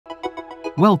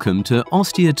Welcome to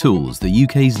OstiaTools, the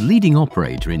UK's leading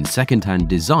operator in second-hand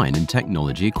design and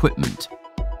technology equipment.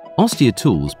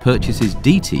 OstiaTools purchases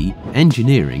DT,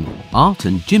 engineering, art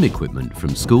and gym equipment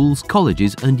from schools,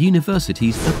 colleges and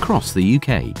universities across the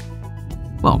UK.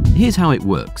 Well, here's how it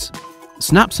works.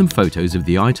 Snap some photos of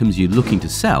the items you're looking to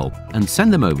sell and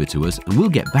send them over to us, and we'll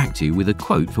get back to you with a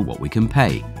quote for what we can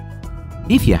pay.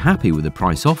 If you're happy with the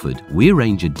price offered, we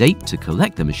arrange a date to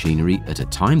collect the machinery at a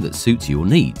time that suits your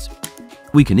needs.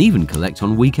 We can even collect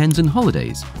on weekends and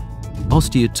holidays.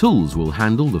 OstiaTools will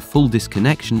handle the full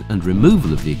disconnection and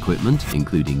removal of the equipment,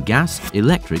 including gas,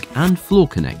 electric and floor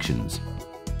connections.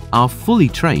 Our fully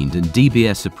trained and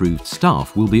DBS approved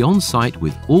staff will be on site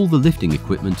with all the lifting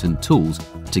equipment and tools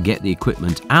to get the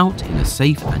equipment out in a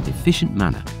safe and efficient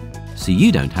manner, so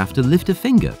you don't have to lift a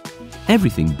finger.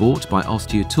 Everything bought by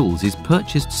OstiaTools is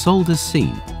purchased sold as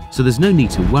seen, so there's no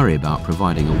need to worry about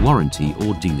providing a warranty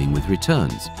or dealing with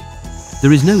returns.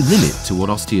 There is no limit to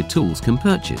what OstiaTools can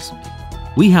purchase.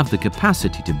 We have the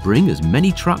capacity to bring as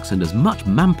many trucks and as much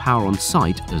manpower on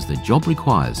site as the job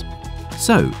requires.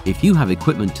 So, if you have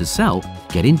equipment to sell,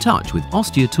 get in touch with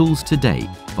OstiaTools today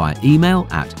via email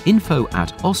at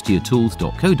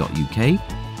info@ostiatools.co.uk,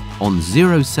 on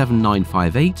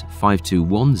 07958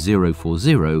 521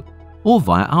 040, or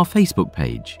via our Facebook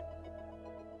page.